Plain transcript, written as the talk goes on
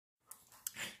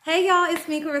Hey y'all, it's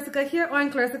me, Klarissica, here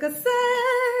on Klarissica Says,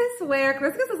 where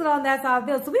Klarissica says it all and that's how I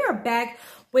feel. So we are back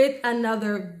with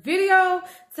another video.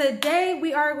 Today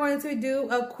we are going to do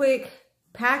a quick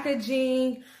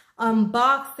packaging,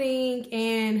 unboxing,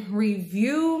 and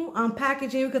review on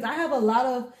packaging because I have a lot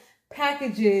of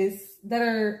packages that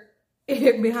are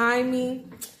behind me.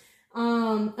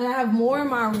 And I have more in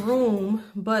my room,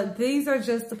 but these are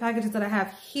just the packages that I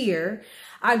have here.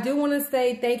 I do want to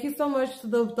say thank you so much to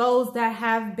those that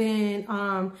have been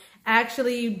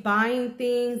actually buying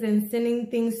things and sending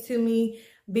things to me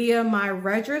via my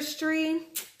registry.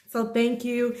 So thank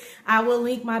you. I will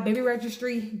link my baby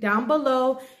registry down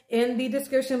below in the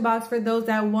description box for those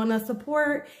that want to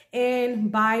support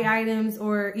and buy items,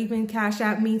 or even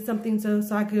Cashapp me something so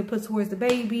I could put towards the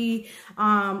baby,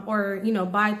 or, you know,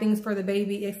 buy things for the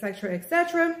baby, etc.,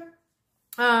 etc.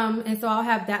 And so I'll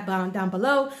have that down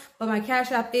below. But my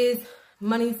Cashapp is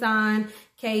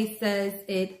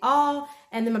 #Ksaysitall,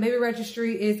 and then my baby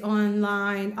registry is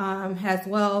online as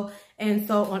well. And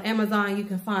so on Amazon you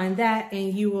can find that,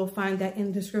 and you will find that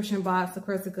in the description box, of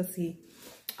course you can see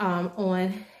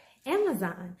on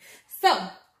Amazon. So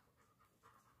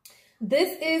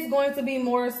this is going to be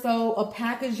more so a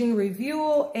packaging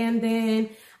review, and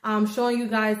then showing you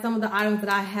guys some of the items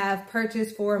that I have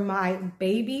purchased for my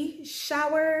baby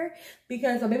shower,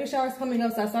 because my baby shower is coming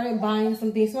up. So I started buying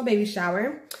some things for my baby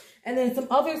shower, and then some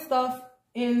other stuff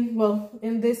in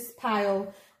this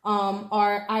pile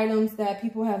are items that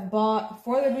people have bought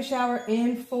for the baby shower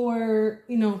and for,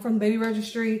 you know, from the baby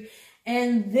registry.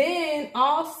 And then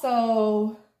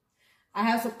also I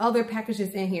have some other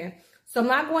packages in here. So I'm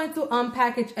not going to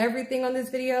unpackage everything on this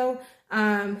video.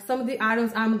 Some of the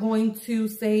items I'm going to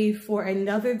save for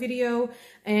another video,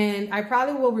 and I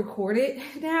probably will record it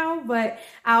now, but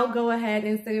I'll go ahead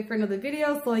and save it for another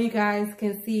video so you guys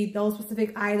can see those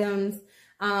specific items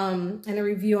and a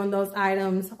review on those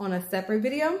items on a separate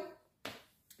video.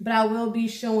 But I will be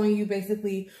showing you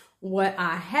basically what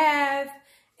I have,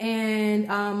 and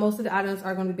most of the items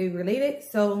are going to be related.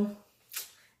 So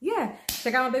yeah,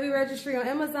 check out my baby registry on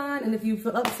Amazon, and if you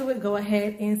feel up to it, go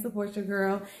ahead and support your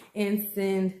girl and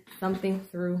send something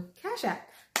through Cashapp.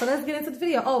 So let's get into the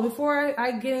video. Oh, before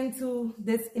I get into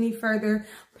this any further,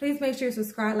 please make sure you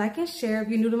subscribe, like, and share if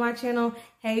you're new to my channel.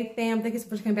 Hey fam, thank you so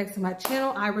much for coming back to my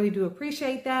channel. I really do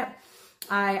appreciate that.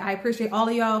 I appreciate all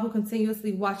of y'all who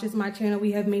continuously watches my channel.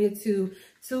 We have made it to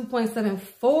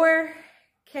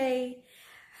 2.74K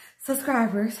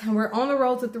subscribers, and we're on the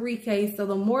road to 3K. So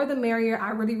the more the merrier.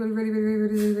 I really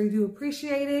do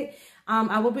appreciate it.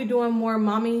 I will be doing more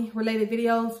mommy related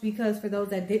videos, because for those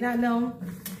that did not know,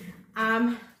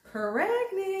 I'm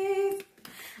pregnant.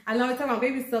 I know I'm talking about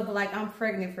baby stuff, but like I'm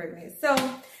pregnant. So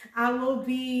I will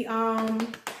be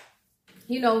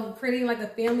you know, creating like a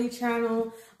family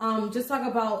channel, just talk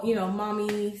about, you know,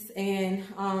 mommies and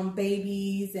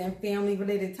babies and family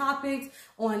related topics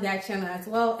on that channel as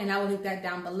well. And I will link that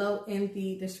down below in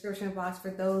the description box for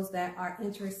those that are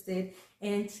interested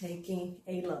in taking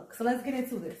a look. So let's get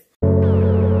into this.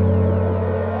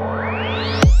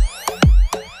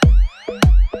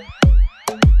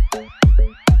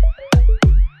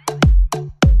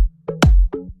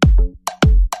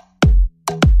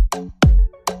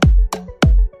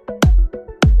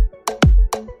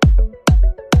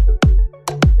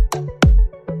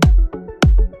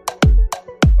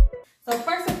 So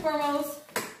first and foremost,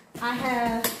 I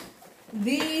have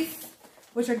these,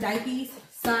 which are diapers,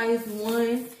 size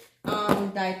 1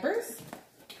 diapers.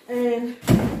 And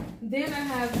then I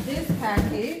have this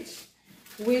package,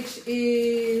 which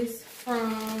is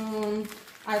from,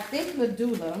 I think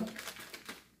Nadula.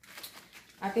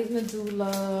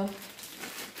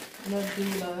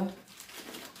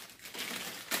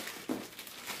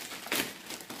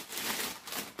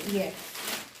 Yes.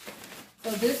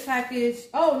 So this package,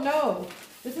 oh no,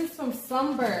 this is from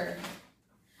Sunbird.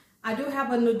 I do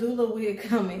have a Nadula wig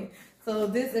coming. So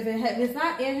this, if it's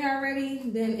not in here already,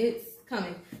 then it's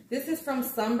coming. This is from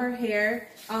Sunbird Hair.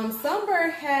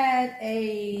 Sunbird had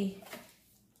a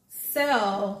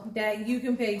sale that you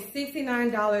can pay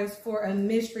 $69 for a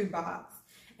mystery box.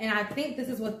 And I think this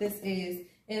is what this is.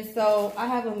 And so I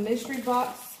have a mystery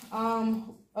box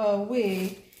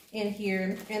wig in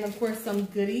here, and of course some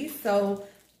goodies. So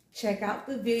check out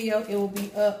the video. It will be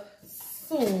up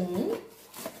soon.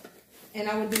 And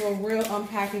I will do a real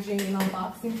unpackaging and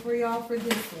unboxing for y'all for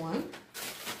this one.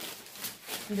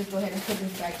 And just go ahead and put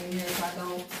this back in here so I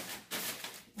don't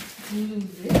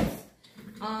lose it.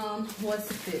 What's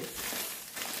this?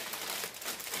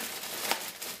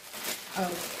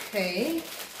 Okay.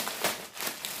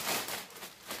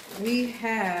 We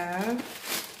have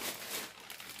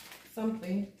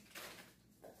something.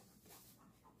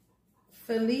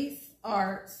 Felice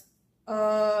Arts,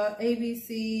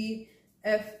 ABC,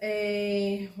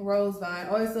 FA, rose vine.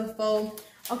 Oh, it's a faux.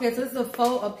 Okay, so this is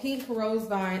a pink rose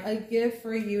vine. A gift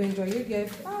for you. Enjoy your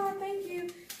gift. Oh, thank you.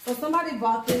 So somebody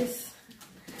bought this.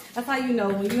 That's how you know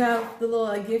when you have the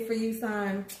little gift for you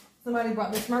sign. Somebody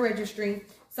brought this to my registry.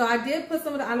 So I did put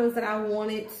some of the items that I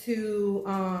wanted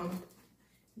to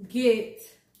get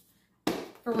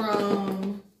for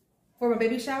my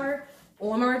baby shower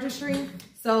on my registry.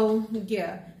 So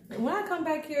yeah, when I come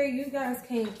back here, you guys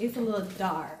can't. It's a little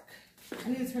dark. I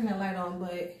need to turn that light on,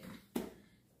 but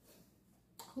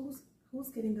who's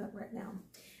getting up right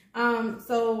now?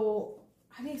 So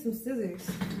I need some scissors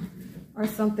or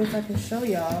something so I can show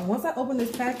y'all. Once I open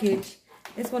this package,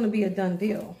 it's going to be a done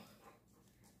deal.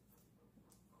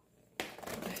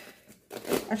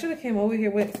 I should have came over here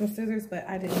with some scissors, but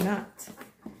I did not.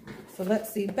 So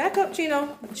let's see. Back up,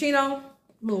 Chino. Chino,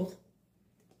 move.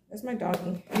 That's my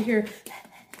doggy. You hear?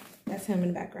 That's him in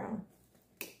the background.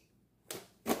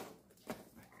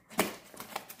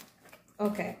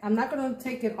 Okay, I'm not going to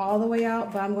take it all the way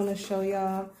out, but I'm going to show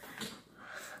y'all.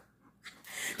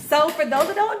 So for those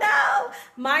that don't know,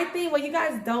 my thing, well, you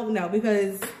guys don't know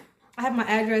because I have my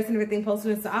address and everything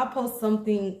posted. So I'll post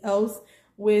something else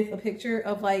with a picture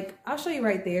of like, I'll show you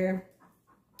right there.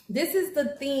 This is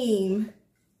the theme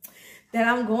that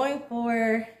I'm going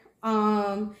for.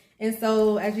 And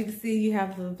so as you can see, you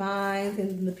have the vines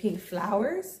and the pink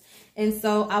flowers. And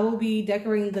so I will be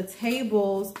decorating the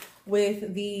tables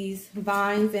with these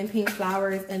vines and pink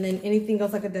flowers, and then anything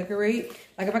else I could decorate.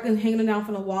 Like if I can hang them down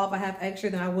from the wall, if I have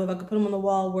extra, then I will. If I could put them on the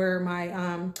wall where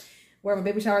my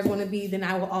baby shower is going to be, then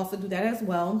I will also do that as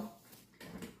well.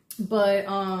 But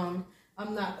I'm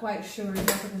not quite sure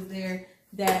if is there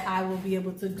that I will be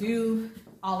able to do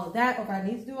all of that, or if I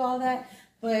need to do all of that.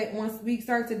 But once we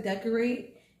start to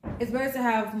decorate, it's better to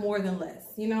have more than less,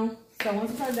 you know? So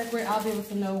once we start to decorate, I'll be able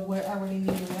to know what I really need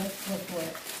and what's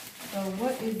what. So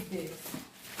what is this?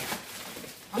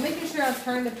 I'm making sure I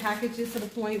turn the packages to the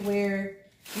point where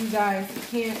you guys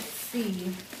can't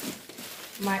see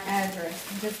my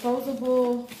address.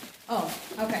 Disposable. Oh,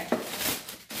 okay.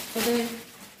 So then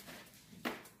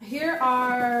here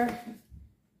are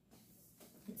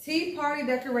tea party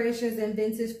decorations and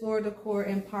vintage floor decor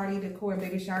and party decor and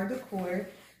baby shower decor.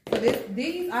 So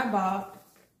these I bought,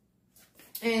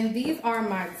 and these are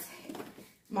my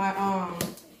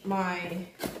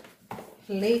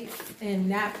plates and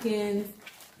napkins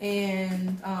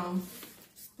and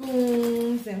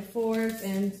spoons and forks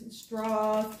and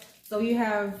straws. So you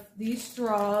have these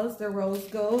straws, they're rose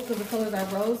gold. So the colors are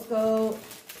rose gold,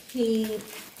 pink,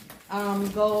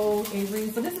 gold, and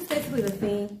green. So this is basically the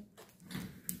theme.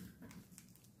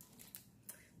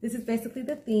 This is basically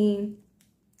the theme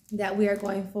that we are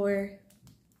going for.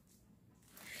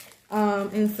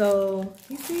 And so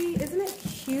you see, isn't it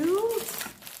cute?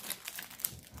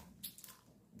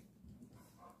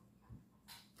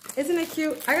 Isn't it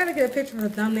cute? I gotta get a picture of a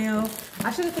thumbnail.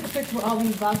 I should have took a picture with all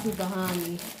these boxes behind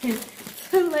me. It's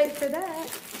too late for that.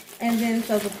 And then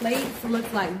so the plates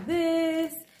look like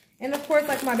this. And of course,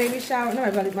 like my baby shower, no,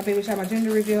 my baby shower, my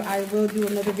gender reveal, I will do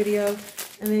another video.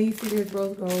 And then you see there's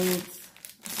rose gold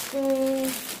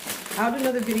spoon. I'll do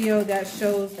another video that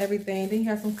shows everything. Then you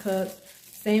have some cups,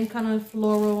 same kind of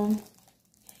floral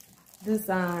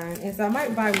design. And so I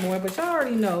might buy more, but y'all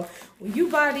already know when you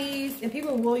buy these, and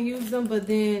people will use them, but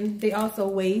then they also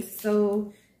waste.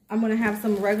 So I'm gonna have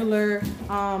some regular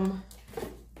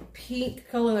pink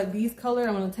color, like these color.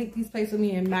 I'm gonna take these plates with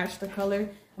me and match the color.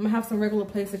 I'm gonna have some regular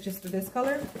plates that's just for this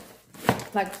color,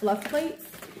 like fluff plates,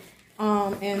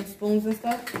 and spoons and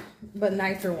stuff, but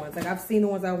nicer ones. Like I've seen the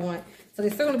ones I want, so they're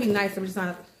still gonna be nicer, but just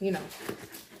not, you know,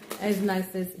 as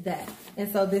nice as that.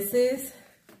 And so this is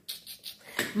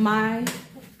my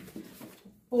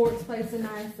forks, plates, and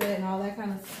knife set, and all that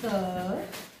kind of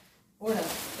stuff. What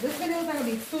else? This video is not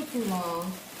gonna be too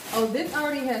long. Oh, this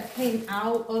already has came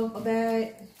out of a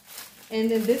bag. And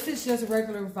then this is just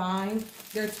regular vine.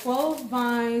 There are 12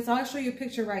 vines. I'll show you a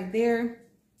picture right there.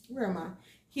 Where am I?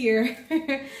 Here.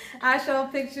 I show a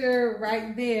picture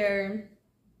right there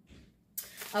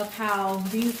of how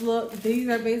these look. These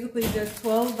are basically just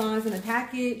 12 vines in a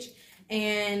package.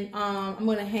 And I'm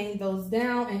going to hang those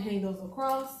down and hang those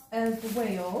across as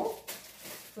well.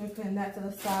 So we're putting that to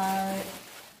the side.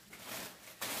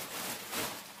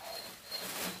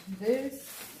 This,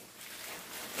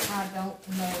 I don't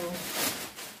know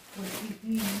what it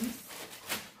is.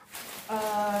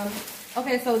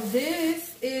 Okay, so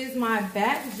this is my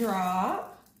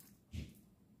backdrop.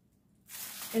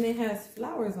 And it has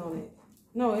flowers on it.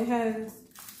 No, it has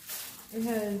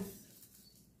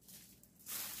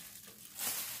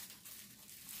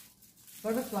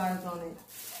butterflies on it.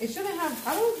 It shouldn't have,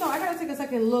 I don't know, I gotta take a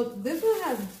second look. This one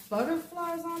has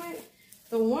butterflies on it.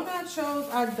 The one I chose,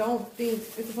 I don't think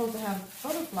it's supposed to have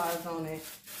butterflies on it.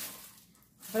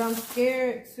 But I'm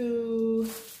scared to,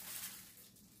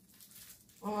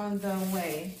 on the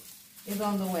way. It's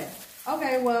on the way.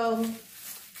 Okay, well,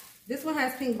 this one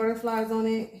has pink butterflies on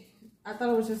it. I thought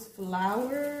it was just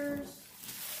flowers.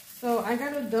 So I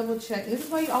gotta double check. This is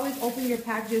why you always open your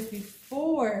packages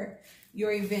before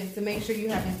your events to make sure you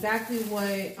have exactly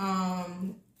what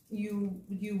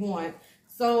you want.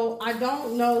 So I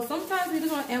don't know. Sometimes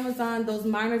even on Amazon, those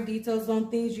minor details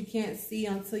on things you can't see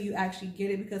until you actually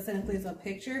get it because technically it's a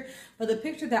picture. But the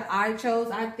picture that I chose,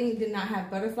 I think did not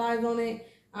have butterflies on it.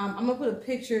 I'm gonna put a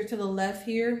picture to the left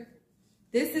here.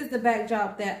 This is the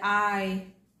backdrop that I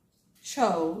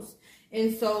chose.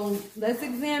 And so let's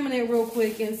examine it real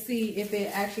quick and see if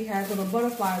it actually has little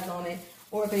butterflies on it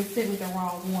or if they sent me the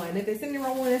wrong one. If they sent me the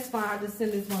wrong one, that's fine. I'll just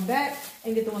send this one back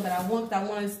and get the one that I want. I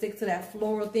want to stick to that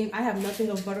floral thing. I have nothing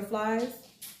of butterflies.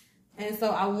 And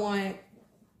so I want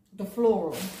the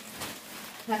floral.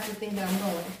 That's the thing that I'm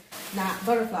going. Not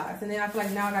butterflies. And then I feel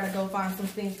like now I got to go find some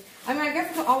things. I mean, I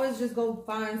guess I could always just go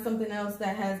find something else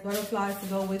that has butterflies to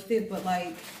go with it. But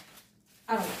like,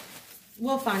 I don't know.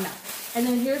 We'll find out. And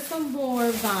then here's some more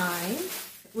vines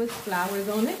with flowers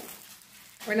on it.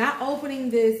 We're not opening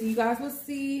this. You guys will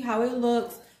see how it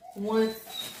looks once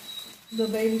the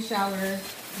baby shower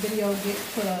video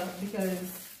gets put up because,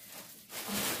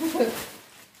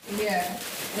 yeah.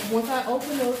 And once I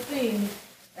open those things,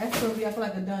 that's going to be, I feel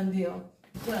like, a done deal.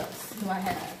 What else do I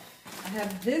have? I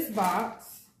have this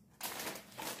box,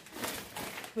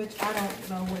 which I don't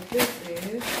know what this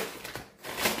is.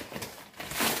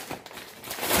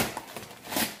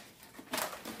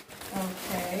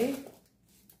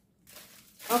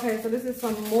 Okay, so this is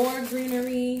some more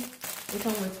greenery. It's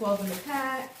only 12 in the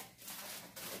pack.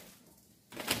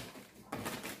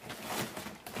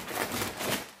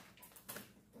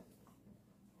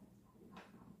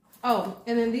 Oh,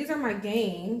 and then these are my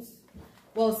games.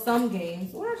 Well, some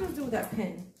games. What did I just do with that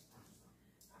pen?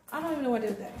 I don't even know what I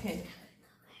did with that pen.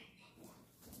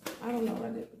 I don't know what I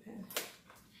did with the pen.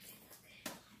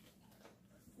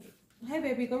 Hey,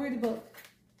 baby, go read the book.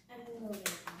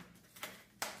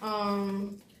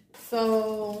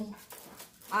 So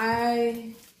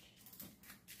I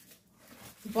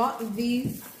bought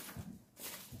these.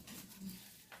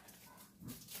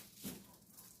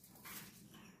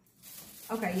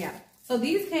 Okay, yeah. So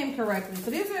these came correctly.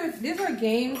 So these are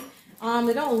games.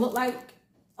 They don't look like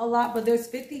a lot, but there's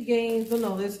 50 games. Well,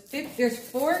 no, there's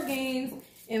 4 games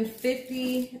and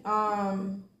 50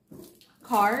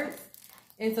 cards.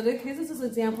 And so this is an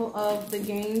example of the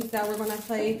games that we're going to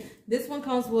play. This one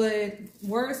comes with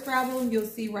Word Scrabble. You'll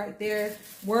see right there.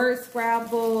 Word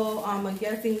Scrabble, a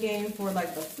guessing game for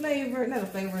like the flavor, not the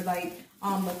flavor, like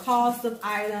the cost of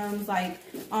items, like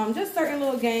just certain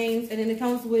little games. And then it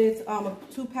comes with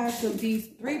 3 packs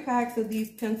of these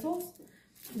pencils.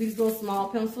 These little small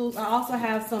pencils. I also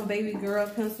have some baby girl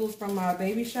pencils from my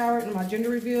baby shower and my gender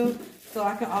reveal. So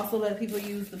I can also let people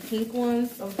use the pink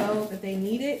ones of those if they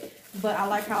need it. But I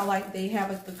like how they have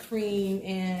like the cream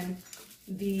and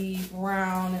the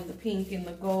brown and the pink and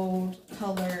the gold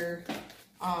color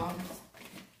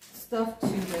stuff to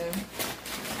them.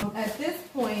 At this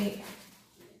point,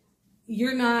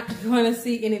 you're not going to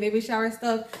see any baby shower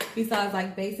stuff besides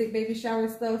like basic baby shower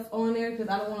stuff on there because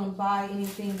I don't want to buy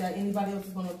anything that anybody else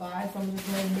is going to buy. So I'm just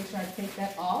going to make sure I take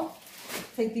that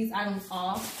off. Take these items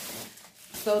off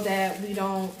so that we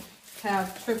don't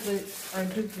have triplets or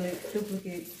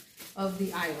duplicates of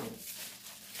the items.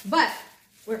 But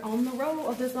we're on the road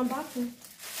of this unboxing.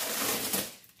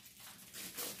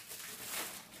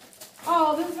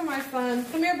 Oh, this is for my son.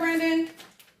 Come here, Brandon.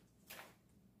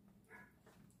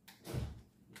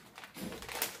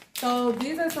 So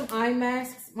these are some eye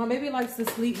masks. My baby likes to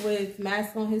sleep with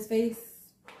masks on his face.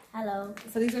 Hello.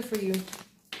 So these are for you.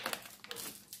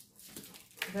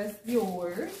 That's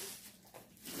yours.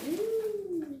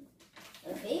 Ooh,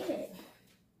 my favorite.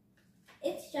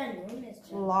 It's ginormous.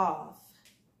 Cloth.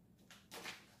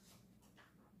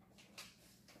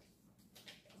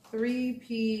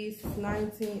 3-piece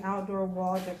 19 outdoor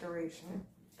wall decoration.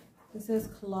 It says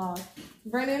cloth.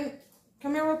 Brennan,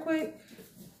 come here real quick.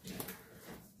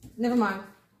 Never mind.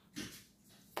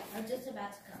 I'm just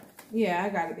about to come. Yeah, I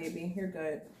got it, baby. You're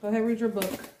good. Go ahead, read your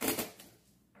book.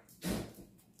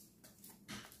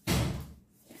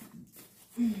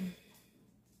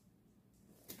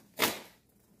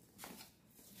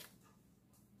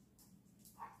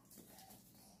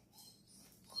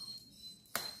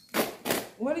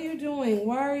 What are you doing?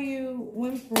 Why are you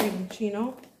whimpering,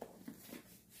 Chino?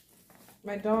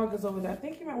 My dog is over there. I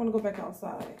think he might want to go back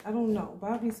outside. I don't know,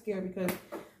 but I'll be scared because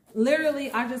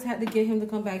literally I just had to get him to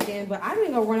come back in. But I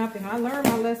didn't go run up there. I learned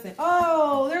my lesson.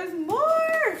 Oh, there's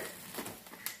more.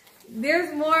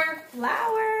 There's more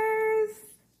flowers.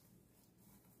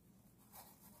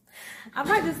 I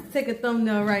might just take a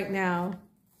thumbnail right now.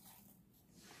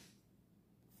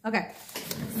 Okay,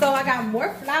 so I got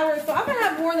more flowers. So I'm gonna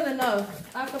have more than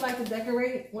enough. I feel like to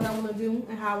decorate what I want to do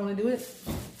and how I want to do it.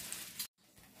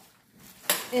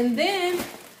 And then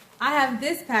I have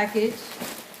this package,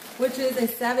 which is a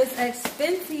Savage X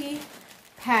Fenty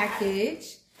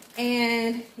package.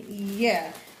 And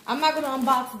yeah, I'm not gonna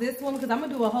unbox this one because I'm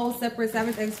gonna do a whole separate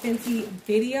Savage X Fenty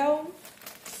video.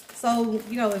 So,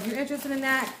 you know, if you're interested in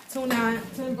that, tune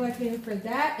back in for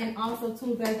that, and also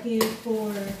tune back in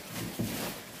for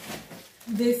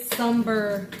this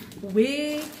somber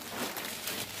wig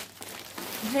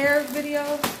hair video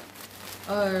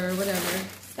or whatever.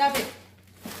 Stop it.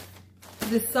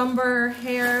 This somber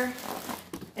hair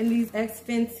and these X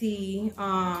Fenty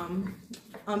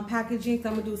packaging. So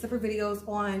I'm gonna do separate videos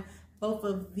on both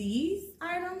of these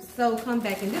items. So come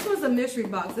back. And this one's a mystery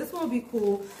box. This one will be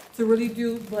cool to really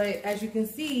do, but as you can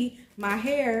see, my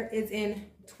hair is in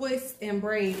twists and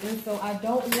braids, and so I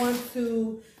don't want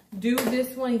to do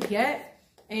this one yet,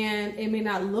 and it may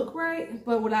not look right.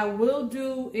 But what I will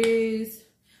do is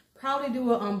probably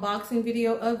do an unboxing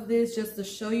video of this just to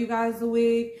show you guys the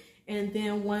wig, and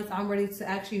then once I'm ready to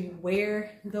actually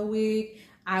wear the wig,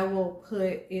 I will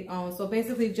put it on. So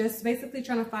basically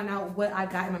trying to find out what I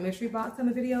got in my mystery box in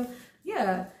the video.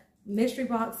 Yeah, mystery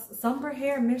box, somber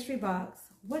hair mystery box.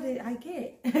 What did I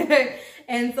get?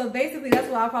 And so basically that's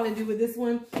what I'll probably do with this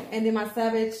one. And then my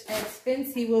Savage X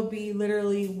Fenty will be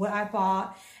literally what I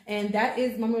bought. And that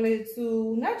is mom related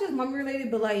to, not just mom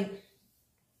related, but like,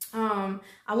 I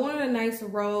wanted a nice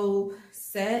robe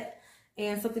set.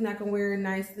 And something I can wear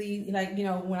nicely, like, you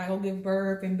know, when I go give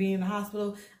birth and be in the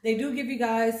hospital. They do give you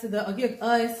guys, give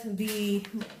us the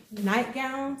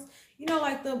nightgowns, you know,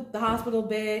 like the hospital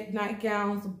bed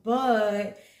nightgowns.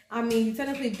 But, I mean, you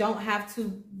technically don't have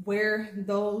to wear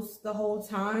those the whole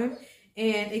time.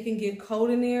 And it can get cold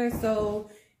in there. So,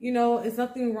 you know, it's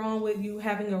nothing wrong with you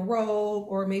having a robe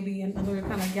or maybe another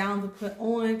kind of gown to put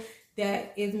on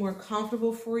that is more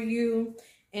comfortable for you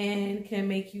and can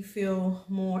make you feel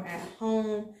more at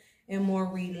home and more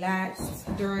relaxed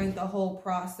during the whole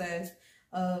process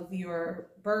of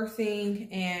your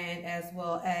birthing, and as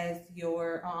well as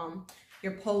your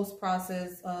post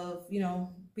process of, you know,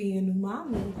 being a new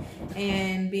mommy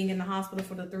and being in the hospital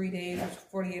for the 3 days or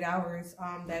 48 hours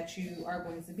that you are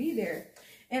going to be there.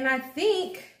 And I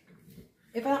think,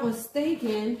 if I'm not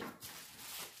mistaken,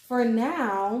 for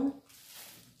now,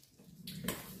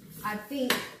 I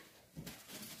think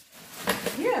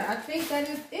that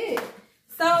is it.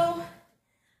 So,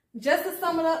 just to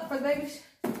sum it up for the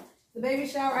baby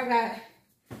shower, I got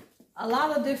a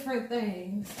lot of different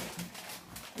things.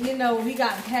 You know, we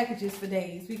got packages for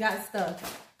days. We got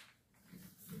stuff.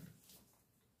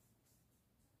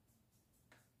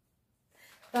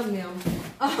 Thumbnail.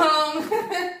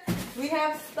 We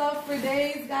have stuff for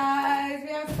days, guys. We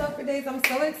have stuff for days. I'm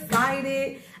so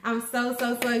excited. I'm so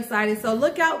excited. So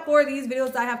look out for these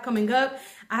videos I have coming up.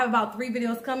 I have about 3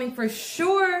 videos coming for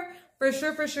sure. For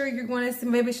sure, you're going to see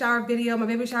my baby shower video. My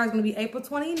baby shower is going to be April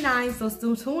 29th, so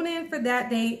still tune in for that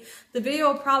date. The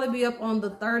video will probably be up on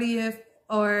the 30th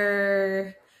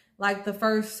or like the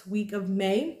first week of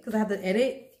May because I have to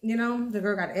edit. You know, the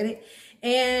girl got to edit.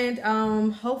 And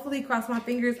hopefully, cross my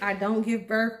fingers, I don't give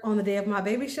birth on the day of my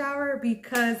baby shower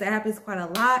because that happens quite a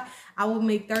lot. I will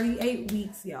make 38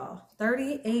 weeks, y'all.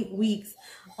 38 weeks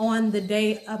on the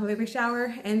day of my baby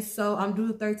shower. And so I'm due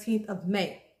the 13th of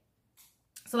May.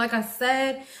 So like I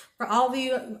said, for all of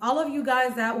you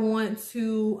guys that want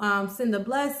to send a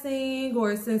blessing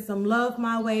or send some love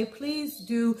my way, please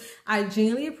do. I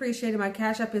genuinely appreciate it. My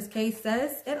Cash App is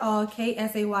ksaysitall,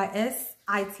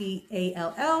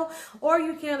 KSAYSITALL, or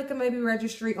you can look at maybe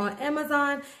registry on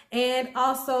Amazon. And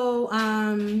also,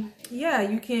 yeah,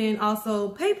 you can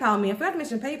also PayPal me. I forgot to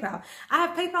mention PayPal. I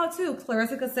have PayPal too,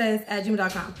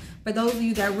 Klarissica@gmail.com. For those of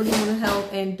you that really want to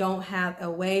help and don't have a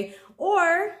way,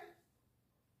 or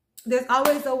there's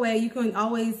always a way. You can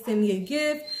always send me a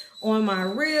gift on my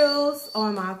Reels,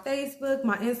 on my Facebook,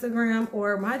 my Instagram,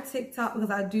 or my TikTok,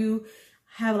 because I do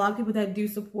have a lot of people that do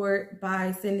support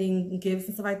by sending gifts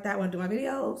and stuff like that when I do my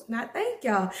videos. And I thank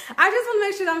y'all. I just want to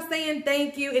make sure that I'm saying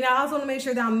thank you. And I also want to make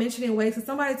sure that I'm mentioning ways. So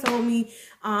somebody told me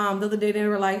the other day, they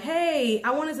were like, hey, I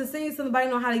wanted to send you somebody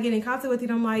know how to get in contact with you.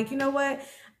 And I'm like, you know what?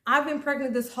 I've been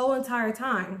pregnant this whole entire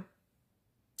time.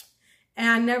 And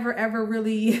I never ever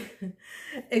really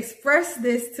expressed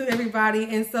this to everybody.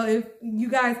 And so if you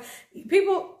guys,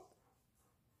 people,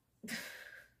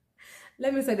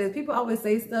 let me say this. People always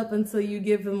say stuff until you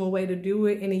give them a way to do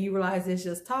it. And then you realize it's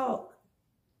just talk.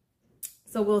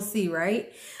 So we'll see,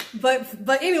 right? But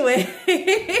anyway,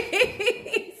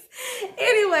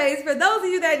 anyways, for those of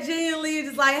you that genuinely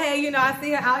just like, hey, you know, I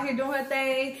see her out here doing her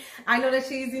thing. I know that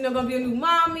she's, you know, gonna be a new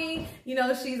mommy. You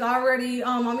know, she's already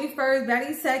mommy first,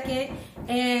 daddy second,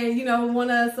 and you know,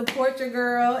 wanna support your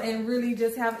girl and really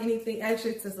just have anything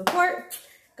extra to support.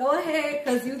 Go ahead,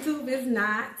 because YouTube is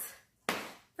not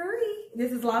free.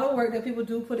 This is a lot of work that people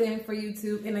do put in for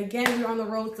YouTube. And again, we're on the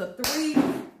road to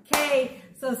 3K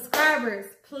subscribers.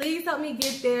 Please help me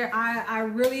get there. I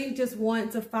really just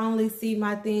want to finally see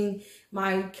my thing,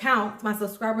 my count, my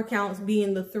subscriber counts be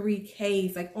in the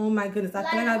 3Ks. Like, oh my goodness, I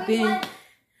feel like I've been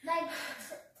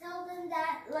tell them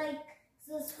that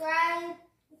subscribe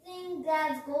thing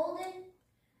that's golden.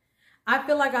 I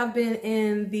feel like I've been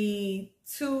in the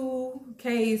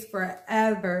 2Ks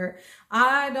forever.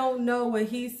 I don't know what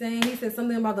he's saying. He said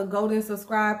something about the golden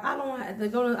subscribe. I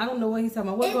don't know what he's talking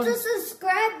about. What it's golden? a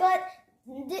subscribe, but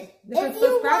the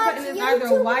subscribe button is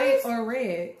either white or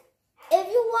red. If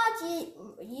you watch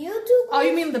YouTube, oh,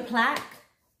 you mean the plaque?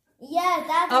 Yeah,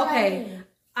 that's okay. What I mean.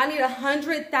 I need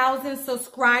 100,000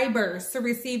 subscribers to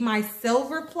receive my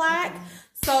silver plaque. Okay.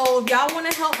 So if y'all want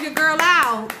to help your girl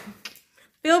out,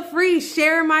 feel free,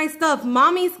 share my stuff.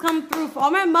 Mommies come through. For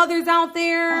all my mothers out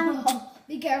there,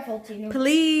 be careful, Tina.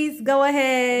 Please go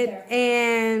ahead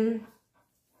and,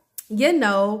 you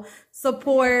know,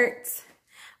 support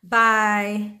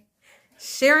by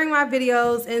sharing my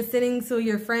videos and sending to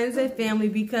your friends and family,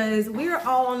 because we are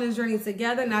all on this journey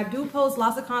together. And I do post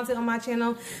lots of content on my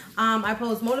channel. I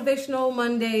post motivational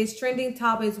Mondays, trending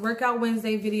topics, workout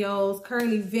Wednesday videos,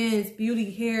 current events,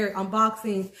 beauty, hair,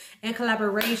 unboxings, and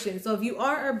collaborations. So if you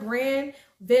are a brand,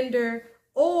 vendor,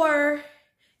 or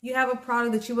you have a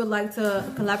product that you would like to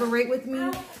collaborate with me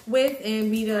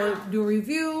and me to do a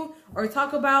review or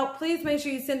talk about, please make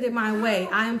sure you send it my way.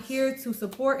 I am here to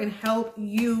support and help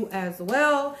you as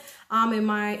well. And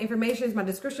my information is my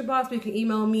description box. You can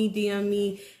email me, DM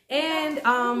me, and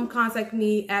contact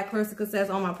me at Klarissica Says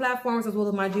on my platforms, as well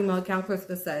as my Gmail account,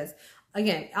 Klarissica Says.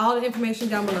 Again, all the information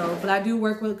down below. But I do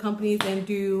work with companies and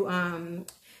do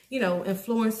you know,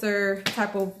 influencer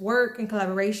type of work and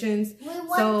collaborations. We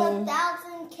want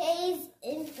the 1,000Ks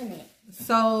infinite.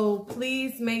 So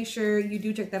please make sure you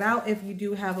do check that out. If you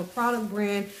do have a product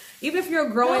brand, even if you're a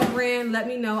growing brand, let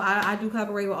me know. I do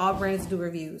collaborate with all brands to do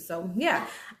reviews. So yeah,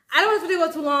 I don't want this video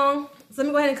to go too long. So let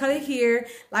me go ahead and cut it here.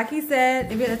 Like he said,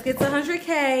 maybe let's get to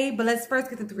 100K, but let's first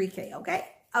get to 3K, okay?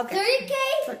 Okay.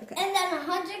 3K, and then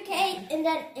 100K, and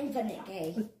then infinite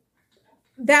K.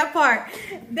 That part.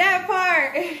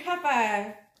 High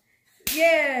five.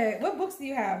 Yeah. What books do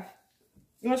you have?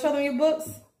 You want to show them your books?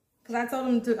 Because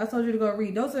I told you to go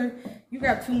read. Those are, you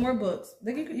grab 2 more books.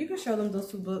 You can show them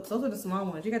those 2 books. Those are the small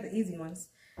ones. You got the easy ones.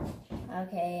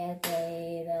 Okay.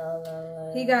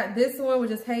 He got this one,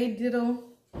 which is Hey Diddle.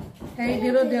 Hey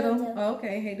Diddle Diddle. Oh,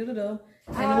 okay. Hey Diddle Diddle.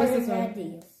 And what's this one?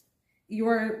 These. You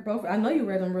were both. I know you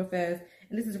read them real fast.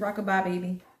 And this is Rockabye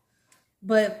Baby.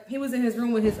 But he was in his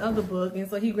room with his other book, and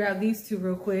so he grabbed these 2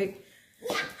 real quick.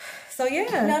 So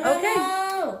yeah, okay.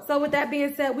 So with that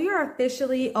being said, we are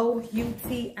officially OUT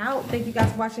out. Thank you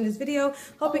guys for watching this video.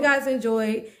 Hope you guys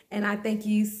enjoyed, and I thank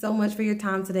you so much for your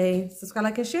time today. Subscribe,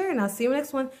 like, and share, and I'll see you in the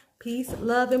next one. Peace,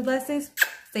 love, and blessings.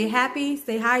 Stay happy,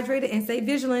 stay hydrated, and stay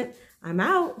vigilant. I'm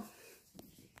out.